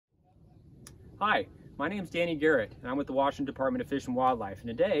Hi, my name is Danny Garrett, and I'm with the Washington Department of Fish and Wildlife. And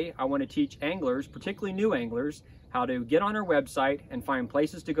today I want to teach anglers, particularly new anglers, how to get on our website and find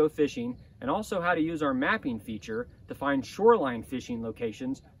places to go fishing, and also how to use our mapping feature to find shoreline fishing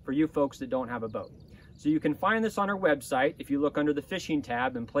locations for you folks that don't have a boat. So you can find this on our website if you look under the fishing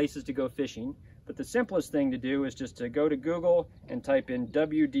tab and places to go fishing. But the simplest thing to do is just to go to Google and type in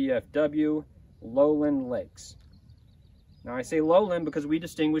WDFW lowland lakes. Now I say lowland because we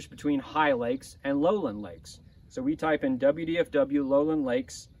distinguish between high lakes and lowland lakes. So we type in WDFW lowland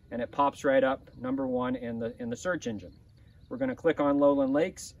lakes and it pops right up #1 in the search engine. We're going to click on lowland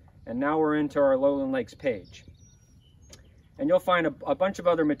lakes, and now we're into our lowland lakes page. And you'll find a bunch of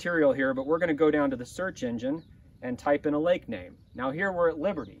other material here, but we're going to go down to the search engine and type in a lake name. Now here we're at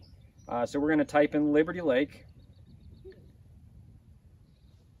Liberty. So we're going to type in Liberty Lake.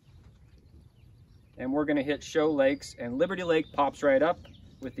 And we're going to hit Show Lakes, and Liberty Lake pops right up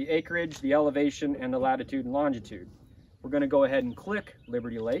with the acreage, the elevation, and the latitude and longitude. We're going to go ahead and click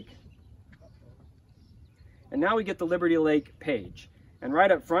Liberty Lake. And now we get the Liberty Lake page. And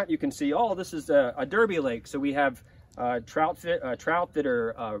right up front you can see, oh, this is a derby lake. So we have trout that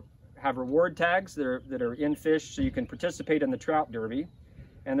are have reward tags that are in fish, so you can participate in the trout derby.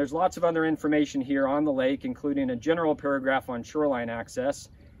 And there's lots of other information here on the lake, including a general paragraph on shoreline access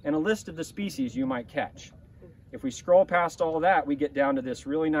and a list of the species you might catch. If we scroll past all that, we get down to this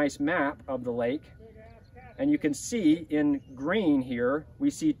really nice map of the lake. And you can see in green here, we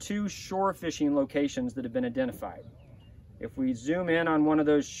see 2 shore fishing locations that have been identified. If we zoom in on one of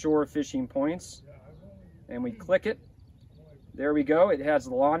those shore fishing points and we click it, there we go. It has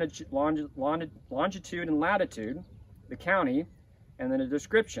the longitude and latitude, the county, and then a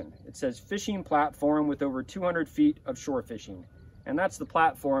description. It says fishing platform with over 200 feet of shore fishing. And that's the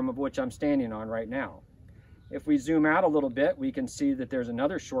platform of which I'm standing on right now. If we zoom out a little bit, we can see that there's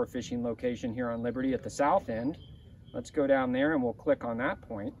another shore fishing location here on Liberty at the south end. Let's go down there and we'll click on that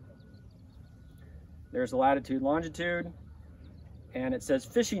point. There's the latitude, longitude, and it says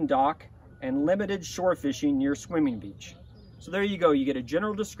fishing dock and limited shore fishing near swimming beach. So there you go, you get a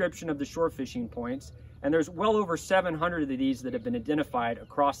general description of the shore fishing points, and there's well over 700 of these that have been identified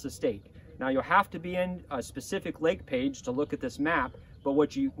across the state. Now you'll have to be in a specific lake page to look at this map, but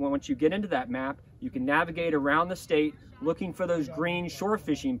once you get into that map, you can navigate around the state looking for those green shore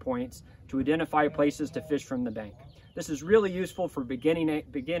fishing points to identify places to fish from the bank. This is really useful for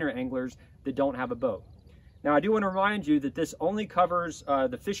beginner anglers that don't have a boat. Now I do want to remind you that this only covers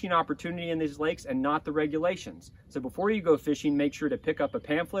the fishing opportunity in these lakes and not the regulations. So before you go fishing, make sure to pick up a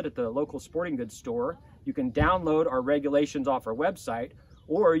pamphlet at the local sporting goods store. You can download our regulations off our website,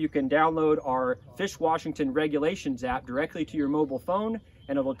 or you can download our Fish Washington Regulations app directly to your mobile phone,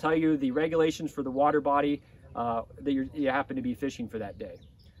 and it will tell you the regulations for the water body that you happen to be fishing for that day.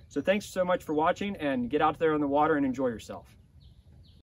 So thanks so much for watching, and get out there on the water and enjoy yourself.